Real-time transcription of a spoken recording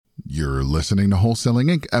You're listening to Wholesaling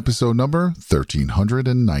Inc., episode number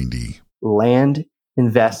 1390. Land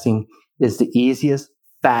investing is the easiest,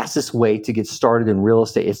 fastest way to get started in real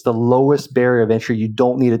estate. It's the lowest barrier of entry. You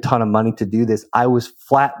don't need a ton of money to do this. I was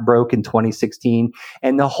flat broke in 2016.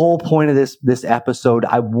 And the whole point of this episode,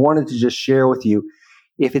 I wanted to just share with you,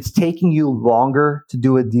 if it's taking you longer to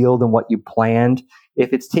do a deal than what you planned,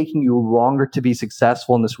 if it's taking you longer to be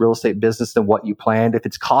successful in this real estate business than what you planned, if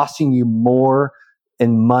it's costing you more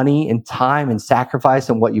in money and time and sacrifice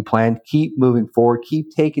than what you planned, keep moving forward, keep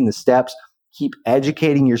taking the steps, keep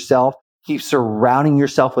educating yourself, keep surrounding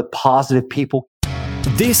yourself with positive people.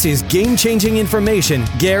 This is game-changing information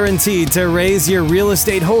guaranteed to raise your real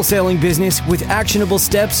estate wholesaling business with actionable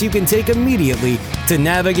steps you can take immediately to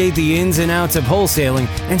navigate the ins and outs of wholesaling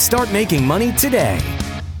and start making money today.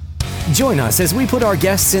 Join us as we put our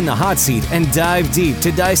guests in the hot seat and dive deep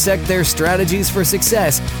to dissect their strategies for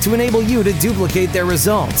success to enable you to duplicate their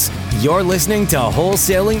results. You're listening to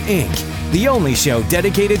Wholesaling Inc., the only show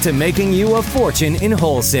dedicated to making you a fortune in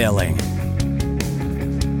wholesaling.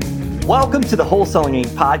 Welcome to the Wholesaling Inc.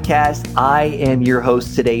 podcast. I am your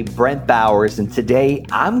host today, Brent Bowers, and today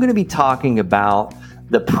I'm going to be talking about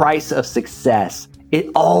the price of success. It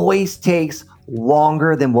always takes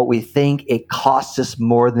longer than what we think. It costs us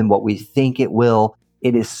more than what we think it will.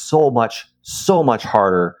 It is so much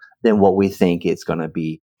harder than what we think it's going to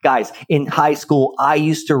be. Guys, in high school, I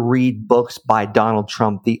used to read books by Donald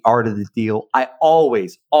Trump, The Art of the Deal. I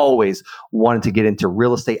always wanted to get into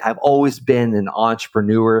real estate. I've always been an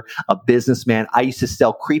entrepreneur, a businessman. I used to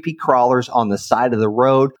sell creepy crawlers on the side of the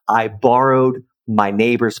road. I borrowed my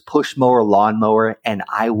neighbor's push mower, lawnmower, and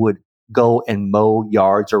I would go and mow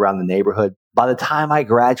yards around the neighborhood. By the time I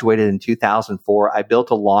graduated in 2004, I built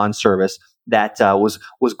a lawn service that was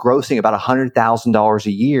grossing about $100,000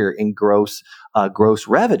 a year in gross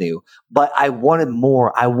revenue. But I wanted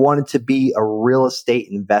more. I wanted to be a real estate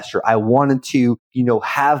investor. I wanted to,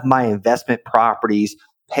 have my investment properties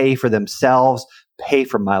pay for themselves, pay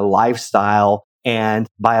for my lifestyle. And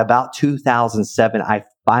by about 2007, I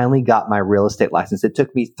finally got my real estate license. It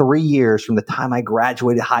took me 3 years from the time I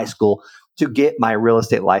graduated high school to get my real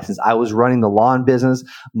estate license. I was running the lawn business.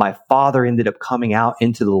 My father ended up coming out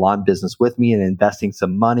into the lawn business with me and investing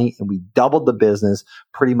some money, and we doubled the business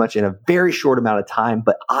pretty much in a very short amount of time.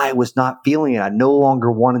 But I was not feeling it. I no longer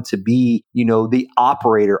wanted to be, the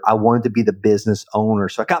operator. I wanted to be the business owner.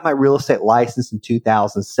 So I got my real estate license in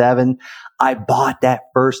 2007. I bought that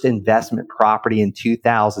first investment property in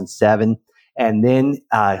 2007. And then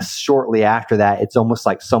shortly after that, it's almost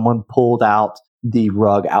like someone pulled out the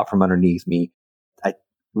rug out from underneath me. I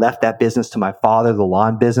left that business to my father, the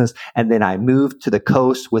lawn business, and then I moved to the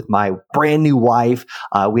coast with my brand new wife.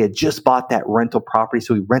 We had just bought that rental property,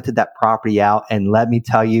 so we rented that property out. And let me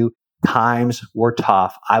tell you, times were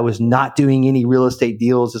tough. I was not doing any real estate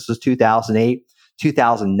deals. This was 2008,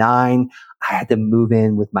 2009. I had to move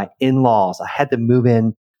in with my in-laws. I had to move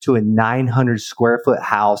in to a 900 square foot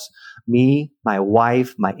house. Me, my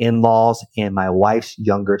wife, my in-laws, and my wife's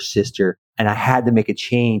younger sister. And I had to make a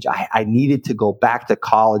change. I needed to go back to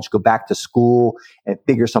college, go back to school and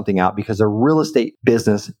figure something out because the real estate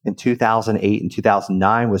business in 2008 and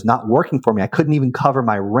 2009 was not working for me. I couldn't even cover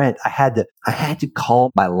my rent. I had to call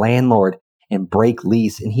my landlord and break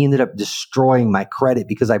lease. And he ended up destroying my credit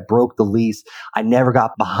because I broke the lease. I never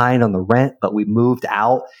got behind on the rent, but we moved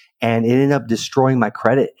out and it ended up destroying my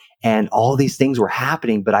credit. And all these things were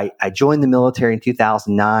happening. But I joined the military in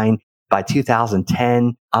 2009. By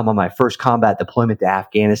 2010, I'm on my first combat deployment to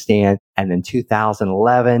Afghanistan. And then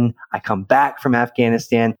 2011, I come back from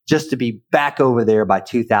Afghanistan just to be back over there by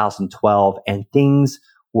 2012. And things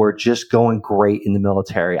were just going great in the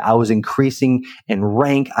military. I was increasing in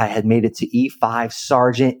rank. I had made it to E5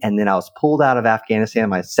 sergeant. And then I was pulled out of Afghanistan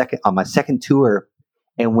on my second tour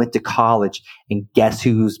and went to college. And guess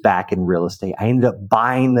who's back in real estate? I ended up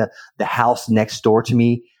buying the house next door to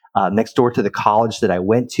me. Next door to the college that I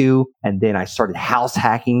went to. And then I started house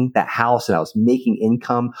hacking that house and I was making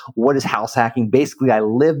income. What is house hacking? Basically, I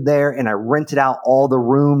lived there and I rented out all the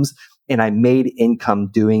rooms and I made income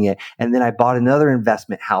doing it. And then I bought another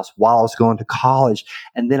investment house while I was going to college.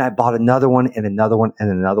 And then I bought another one and another one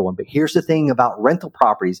and another one. But here's the thing about rental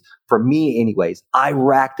properties. For me anyways, I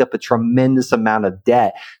racked up a tremendous amount of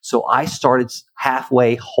debt. So I started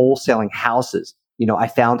halfway wholesaling houses. I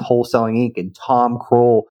found Wholesaling Inc. and Tom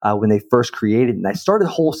Kroll when they first created it. And I started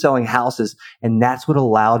wholesaling houses, and that's what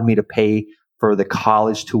allowed me to pay for the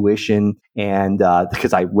college tuition. And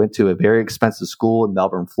because I went to a very expensive school in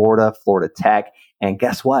Melbourne, Florida Tech. And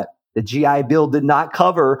guess what? The GI Bill did not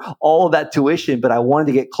cover all of that tuition, but I wanted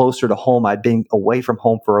to get closer to home. I'd been away from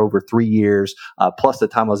home for over 3 years, plus the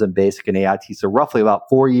time I was in basic and AIT. So roughly about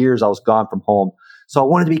 4 years I was gone from home. So I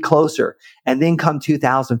wanted to be closer. And then come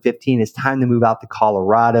 2015, it's time to move out to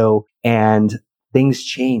Colorado, and things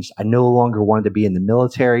changed. I no longer wanted to be in the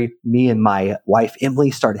military. Me and my wife,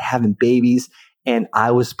 Emily, started having babies, and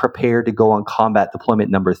I was prepared to go on combat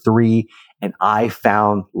deployment number 3. And I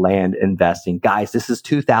found land investing. Guys, this is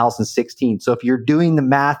 2016. So if you're doing the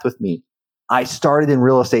math with me, I started in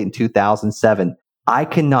real estate in 2007. I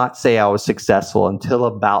cannot say I was successful until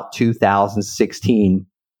about 2016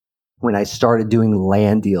 when I started doing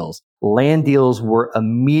land deals. Land deals were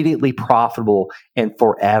immediately profitable and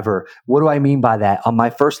forever. What do I mean by that? On my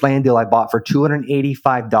first land deal, I bought for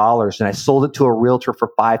 $285 and I sold it to a realtor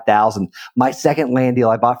for $5,000. My second land deal,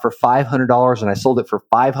 I bought for $500 and I sold it for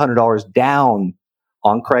 $500 down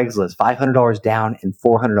on Craigslist, $500 down and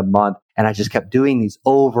 $400 a month. And I just kept doing these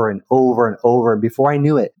over and over and over. And before I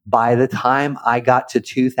knew it, by the time I got to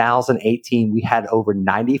 2018, we had over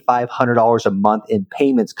 $9,500 a month in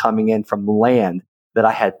payments coming in from land that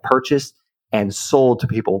I had purchased and sold to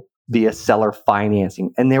people via seller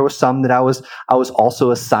financing. And there was some that I was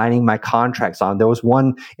also assigning my contracts on. There was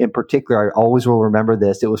one in particular, I always will remember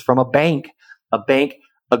this. It was from a bank. A bank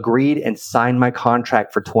agreed and signed my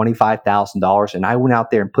contract for $25,000. And I went out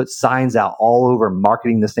there and put signs out all over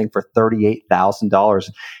marketing this thing for $38,000.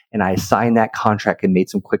 And I signed that contract and made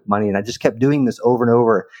some quick money. And I just kept doing this over and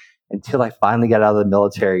over until I finally got out of the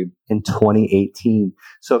military in 2018.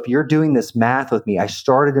 So if you're doing this math with me, I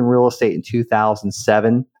started in real estate in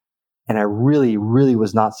 2007, and I really, really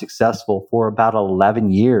was not successful for about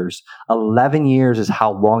 11 years. 11 years is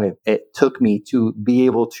how long it took me to be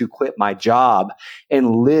able to quit my job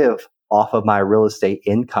and live off of my real estate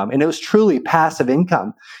income. And it was truly passive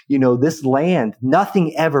income. You know, this land,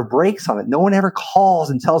 nothing ever breaks on it. No one ever calls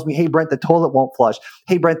and tells me, hey, Brent, the toilet won't flush.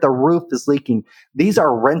 Hey, Brent, the roof is leaking. These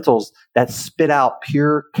are rentals that spit out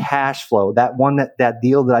pure cash flow. That one, that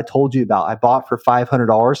deal that I told you about, I bought for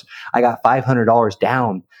 $500. I got $500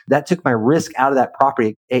 down. That took my risk out of that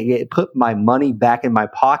property. It put my money back in my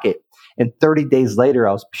pocket. And 30 days later,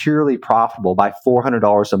 I was purely profitable by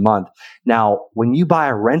 $400 a month. Now, when you buy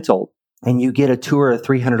a rental, and you get a $200 or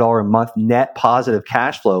 $300 a month net positive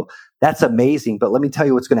cash flow, that's amazing. But let me tell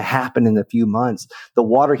you what's going to happen in a few months. The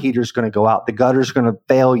water heater is going to go out. The gutter is going to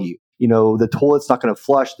fail you. You know, the toilet's not going to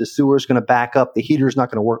flush. The sewer is going to back up. The heater is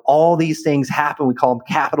not going to work. All these things happen. We call them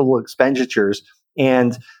capital expenditures,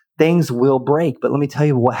 and things will break. But let me tell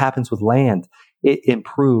you what happens with land. It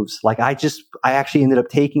improves. Like I actually ended up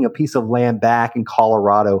taking a piece of land back in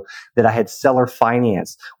Colorado that I had seller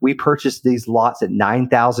financed. We purchased these lots at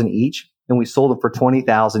 $9,000 each, and we sold them for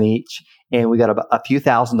 $20,000 each. And we got a few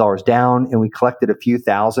 $1,000s down, and we collected a few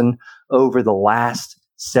thousand over the last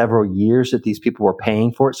several years that these people were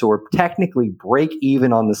paying for it. So we're technically break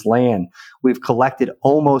even on this land. We've collected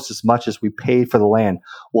almost as much as we paid for the land.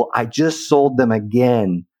 Well, I just sold them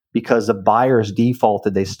again because the buyers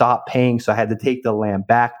defaulted. They stopped paying, so I had to take the land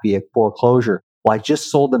back via foreclosure. Well, I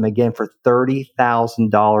just sold them again for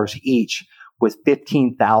 $30,000 each with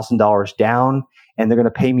 $15,000 down, and they're going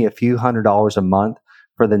to pay me a few $100s a month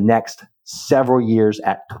for the next several years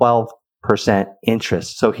at 12%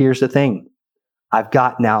 interest. So here's the thing.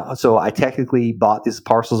 So I technically bought these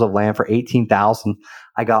parcels of land for $18,000.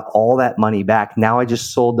 I got all that money back. Now I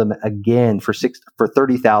just sold them again for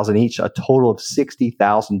 $30,000 each, a total of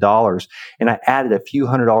 $60,000. And I added a few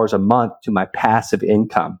 $100s a month to my passive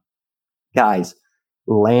income. Guys,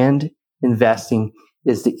 land investing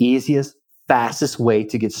is the easiest, fastest way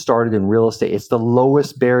to get started in real estate. It's the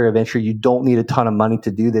lowest barrier of entry. You don't need a ton of money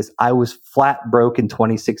to do this. I was flat broke in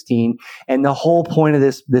 2016. And the whole point of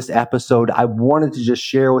this episode, I wanted to just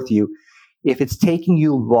share with you, if it's taking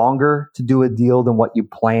you longer to do a deal than what you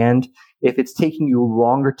planned, if it's taking you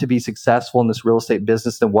longer to be successful in this real estate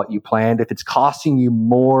business than what you planned, if it's costing you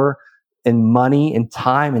more in money and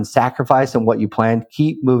time and sacrifice than what you planned,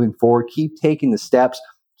 keep moving forward, keep taking the steps,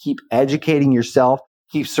 keep educating yourself,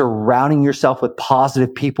 keep surrounding yourself with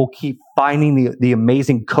positive people, keep finding the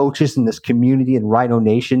amazing coaches in this community in Rhino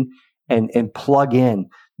Nation, and plug in.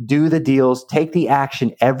 Do the deals, take the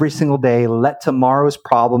action every single day. Let tomorrow's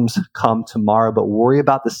problems come tomorrow, but worry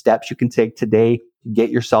about the steps you can take today to get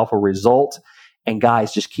yourself a result. And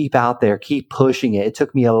guys, just keep out there, keep pushing it. It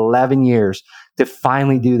took me 11 years to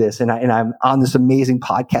finally do this. And I'm on this amazing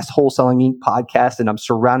podcast, Wholesaling Inc. podcast, and I'm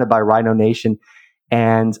surrounded by Rhino Nation.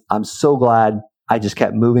 And I'm so glad I just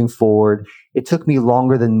kept moving forward. It took me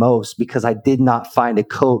longer than most because I did not find a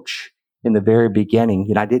coach in the very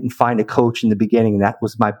beginning. I didn't find a coach in the beginning. And that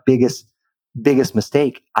was my biggest biggest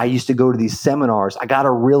mistake. I used to go to these seminars. I got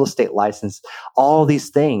a real estate license, all these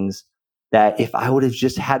things that if I would have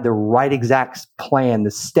just had the right exact plan,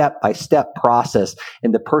 the step-by-step process,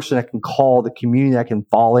 and the person I can call, the community I can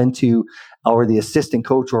fall into, or the assistant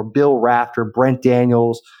coach, or Bill Rafter, Brent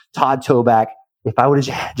Daniels, Todd Toback, if I would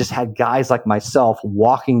have just had guys like myself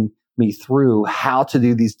walking me through how to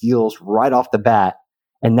do these deals right off the bat,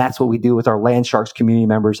 and that's what we do with our Land Sharks community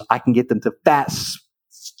members. I can get them to fat,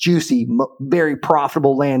 juicy, very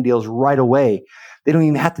profitable land deals right away. They don't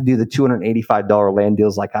even have to do the $285 land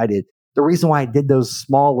deals like I did. The reason why I did those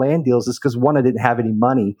small land deals is because, one, I didn't have any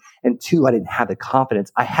money, and two, I didn't have the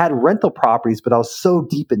confidence. I had rental properties, but I was so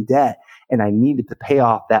deep in debt, and I needed to pay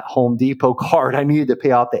off that Home Depot card. I needed to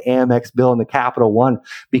pay off the Amex bill and the Capital One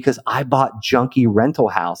because I bought junky rental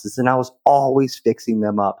houses, and I was always fixing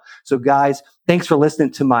them up. So guys, thanks for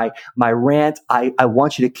listening to my rant. I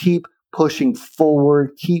want you to keep pushing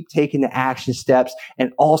forward, keep taking the action steps,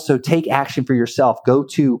 and also take action for yourself. Go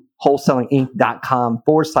to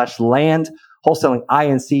wholesalinginc.com/land,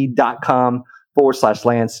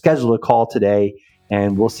 wholesalinginc.com/land. Schedule a call today,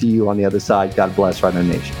 and we'll see you on the other side. God bless, Rhino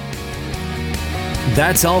Nation.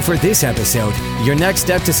 That's all for this episode. Your next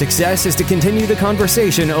step to success is to continue the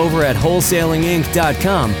conversation over at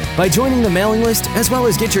wholesalinginc.com by joining the mailing list, as well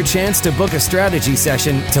as get your chance to book a strategy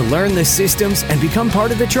session to learn the systems and become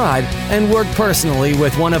part of the tribe and work personally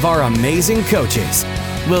with one of our amazing coaches.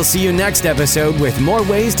 We'll see you next episode with more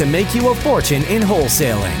ways to make you a fortune in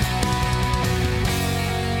wholesaling.